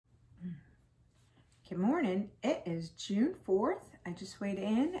Good morning. It is June 4th. I just weighed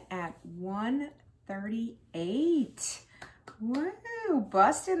in at 138. Woo!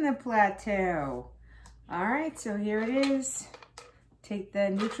 Busting the plateau. All right, so here it is. Take the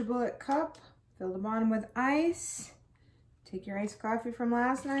NutriBullet cup, fill the bottom with ice. Take your iced coffee from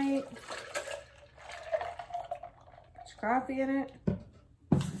last night. Put your coffee in it.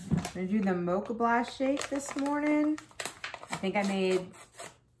 I'm gonna do the Mocha Blast shake this morning. I think I made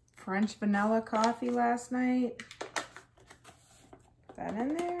French vanilla coffee last night. Put that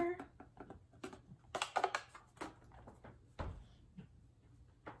in there.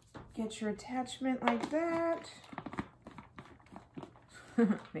 Get your attachment like that.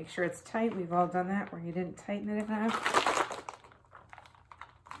 Make sure it's tight. We've all done that where you didn't tighten it enough.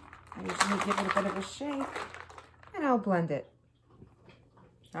 I usually give it a bit of a shake and I'll blend it.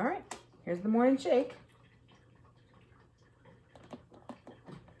 All right, here's the morning shake.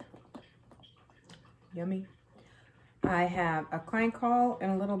 Yummy. I have a client call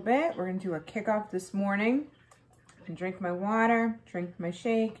in a little bit. We're gonna do a kickoff this morning. And drink my water, drink my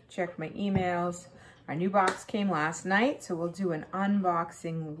shake, check my emails. Our new box came last night, so we'll do an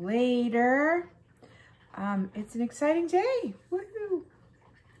unboxing later. It's an exciting day. Woohoo!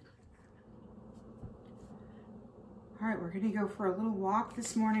 All right, we're gonna go for a little walk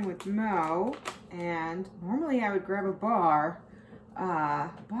this morning with Mo. And normally I would grab a bar,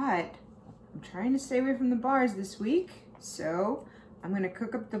 but I'm trying to stay away from the bars this week. So I'm gonna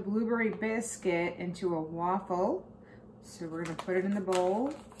cook up the blueberry biscuit into a waffle. So we're gonna put it in the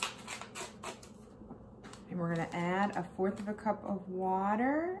bowl. And we're gonna add 1/4 of a cup of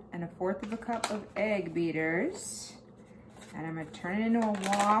water and 1/4 of a cup of egg beaters. And I'm gonna turn it into a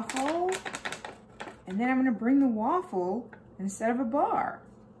waffle. And then I'm gonna bring the waffle instead of a bar.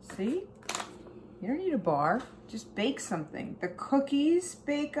 See? You don't need a bar, just bake something. The cookies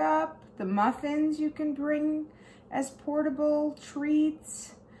bake up, the muffins you can bring as portable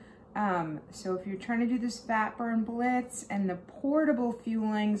treats. So if you're trying to do this fat burn blitz and the portable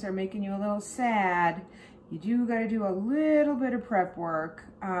fuelings are making you a little sad, you do got to do a little bit of prep work.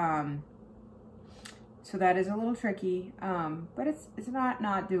 So that is a little tricky, but it's not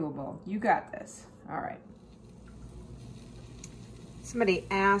doable. You got this. All right. Somebody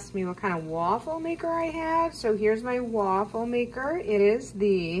asked me what kind of waffle maker I had. So here's my waffle maker. It is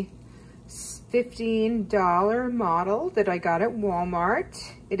the $15 model that I got at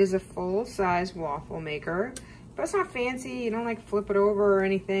Walmart. It is a full-size waffle maker, but it's not fancy. You don't like flip it over or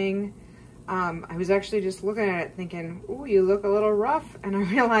anything. I was actually just looking at it thinking, ooh, you look a little rough. And I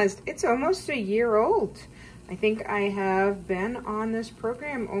realized it's almost a year old. I think I have been on this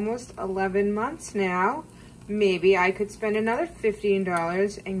program almost 11 months now. Maybe I could spend another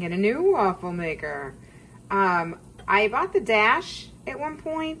 $15 and get a new waffle maker. I bought the Dash at one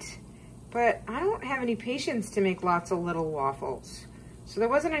point, but I don't have any patience to make lots of little waffles. So there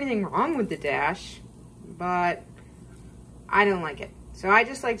wasn't anything wrong with the Dash, but I don't like it. So I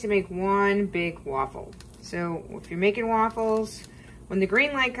just like to make one big waffle. So if you're making waffles, when the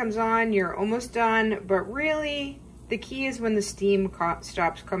green light comes on, you're almost done, but really the key is when the steam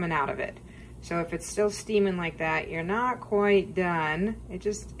stops coming out of it. So if it's still steaming like that, you're not quite done. It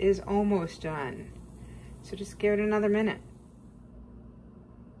just is almost done. So just give it another minute.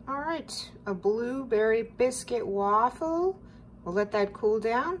 All right, a blueberry biscuit waffle. We'll let that cool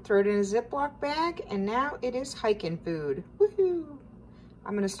down, throw it in a Ziploc bag, and now it is hiking food. Woohoo!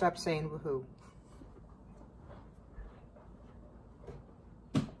 I'm gonna stop saying woohoo.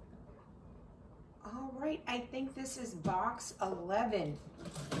 All right, I think this is box 11.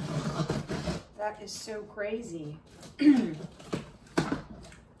 That is so crazy. Not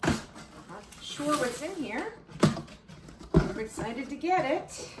sure what's in here. I'm excited to get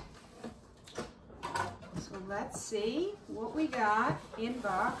it. So let's see what we got in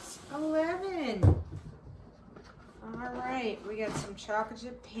box 11. All right, we got some chocolate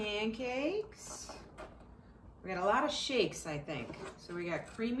chip pancakes. We got a lot of shakes, I think. So we got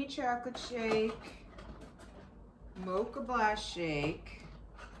creamy chocolate shake, Mocha Blast shake,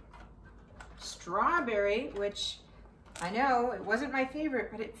 strawberry, which I know it wasn't my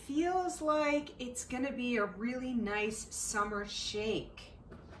favorite, but it feels like it's gonna be a really nice summer shake.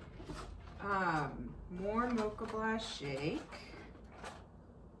 More Mocha Blast shake,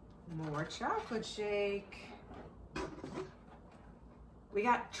 more chocolate shake. We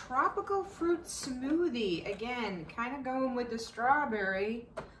got tropical fruit smoothie. Again, kind of going with the strawberry.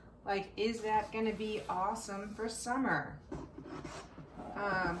 Like, is that gonna be awesome for summer?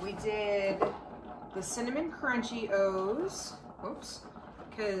 We did the cinnamon crunchy O's. Oops.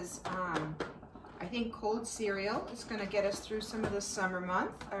 Because I think cold cereal is gonna get us through some of the summer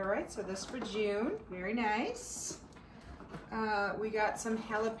month. All right, so this for June, very nice. We got some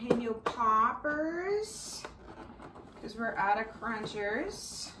jalapeno poppers because we're out of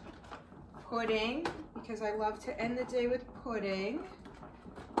crunchers. Pudding, because I love to end the day with pudding.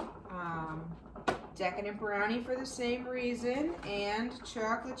 Decadent brownie for the same reason, and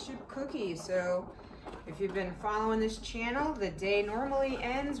chocolate chip cookies. So if you've been following this channel, the day normally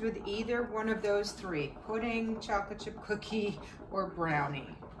ends with either one of those three: pudding, chocolate chip cookie, or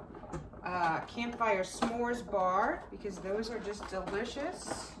brownie. Campfire s'mores bar, because those are just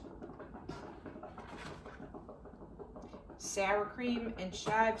delicious. Sour cream and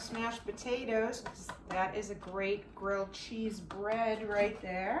chive smashed potatoes. That is a great grilled cheese bread right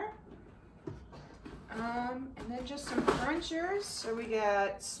there. And then just some crunchers. So we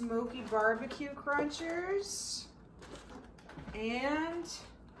got smoky barbecue crunchers and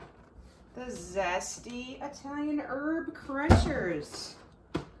the zesty Italian herb crunchers.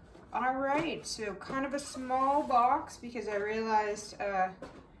 All right, so kind of a small box because I realized I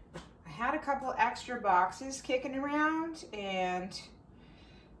had a couple extra boxes kicking around, and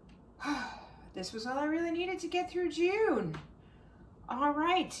this was all I really needed to get through June. All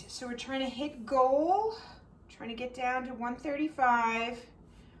right, so we're trying to hit goal, trying to get down to 135.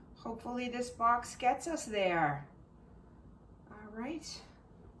 Hopefully this box gets us there. All right,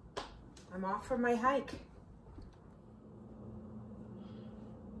 I'm off for my hike.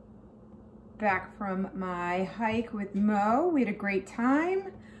 Back from my hike with Mo, we had a great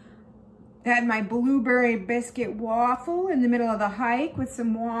time. Had my blueberry biscuit waffle in the middle of the hike with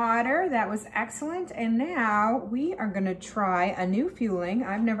some water. That was excellent. And now we are gonna try a new fueling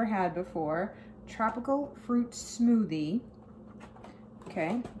I've never had before, tropical fruit smoothie.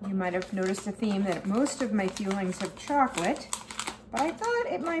 Okay, you might have noticed a theme that most of my fuelings have chocolate, but I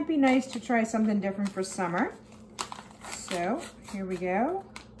thought it might be nice to try something different for summer. So here we go.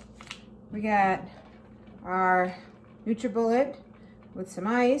 We got our NutriBullet with some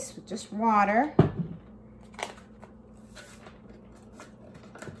ice, with just water. Let's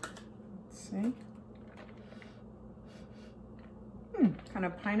see. Kind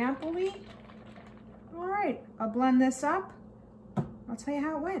of pineapple-y. All right, I'll blend this up. I'll tell you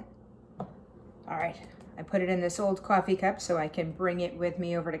how it went. All right, I put it in this old coffee cup so I can bring it with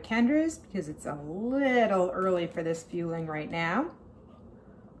me over to Kendra's because it's a little early for this fueling right now.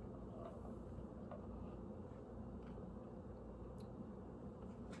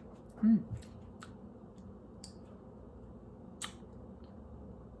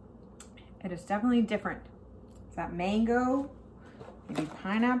 It is definitely different. Is that mango? Maybe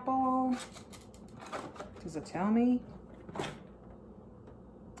pineapple? Does it tell me?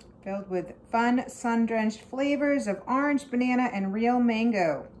 Filled with fun, sun-drenched flavors of orange, banana, and real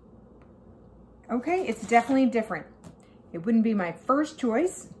mango. Okay, it's definitely different. It wouldn't be my first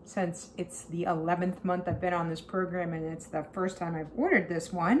choice since it's the 11th month I've been on this program and it's the first time I've ordered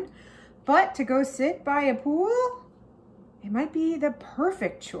this one. But to go sit by a pool, it might be the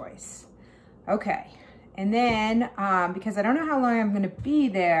perfect choice. Okay, and then because I don't know how long I'm gonna be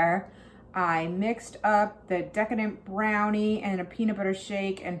there, I mixed up the decadent brownie and a peanut butter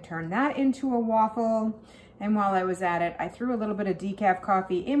shake and turned that into a waffle. And while I was at it, I threw a little bit of decaf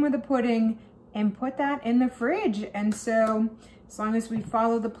coffee in with the pudding and put that in the fridge. And so as long as we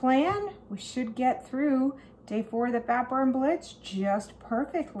follow the plan, we should get through day 4 of the Fat Burn Blitz just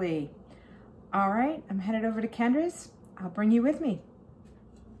perfectly. All right, I'm headed over to Kendra's. I'll bring you with me.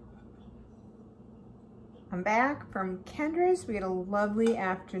 I'm back from Kendra's. We had a lovely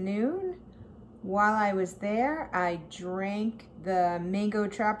afternoon. While I was there, I drank the mango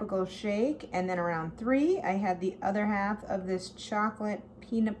tropical shake, and then around 3, I had the other half of this chocolate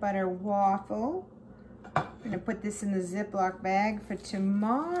peanut butter waffle. I'm gonna put this in the Ziploc bag for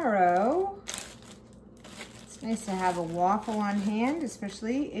tomorrow. It's nice to have a waffle on hand,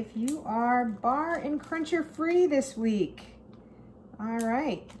 especially if you are bar and cruncher free this week. All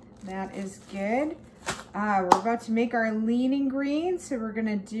right, that is good. We're about to make our leaning greens, so we're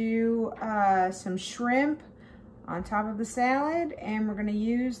gonna do some shrimp on top of the salad, and we're gonna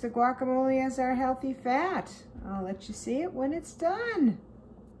use the guacamole as our healthy fat. I'll let you see it when it's done.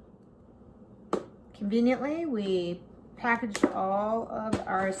 Conveniently, we packaged all of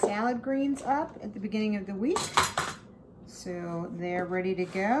our salad greens up at the beginning of the week, so they're ready to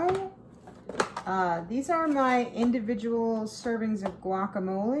go. These are my individual servings of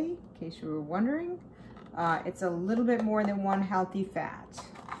guacamole, in case you were wondering. It's a little bit more than 1 healthy fat.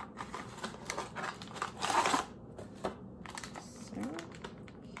 So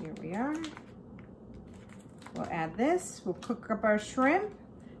here we are. We'll add this. We'll cook up our shrimp.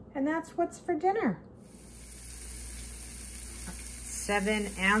 And that's what's for dinner. 7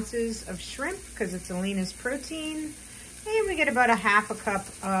 ounces of shrimp because it's the leanest protein. And we get about a half a cup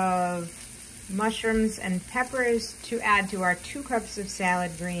of mushrooms and peppers to add to our 2 cups of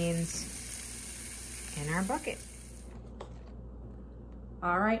salad greens in our bucket.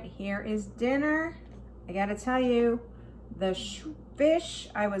 All right, here is dinner. I gotta tell you, the fish,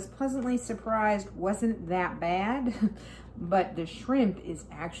 I was pleasantly surprised, wasn't that bad, but the shrimp is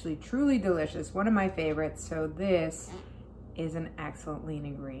actually truly delicious. One of my favorites, so this is an excellent lean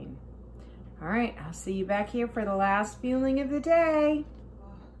and green. All right, I'll see you back here for the last fueling of the day.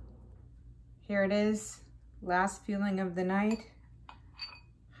 Here it is, last fueling of the night.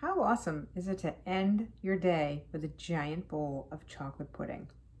 How awesome is it to end your day with a giant bowl of chocolate pudding?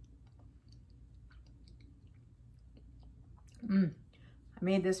 I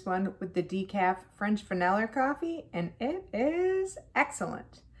made this one with the decaf French vanilla coffee, and it is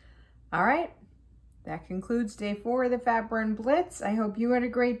excellent. All right, that concludes day 4 of the Fat Burn Blitz. I hope you had a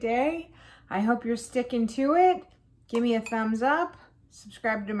great day. I hope you're sticking to it. Give me a thumbs up,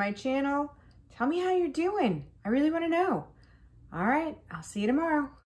 subscribe to my channel. Tell me how you're doing. I really want to know. All right, I'll see you tomorrow.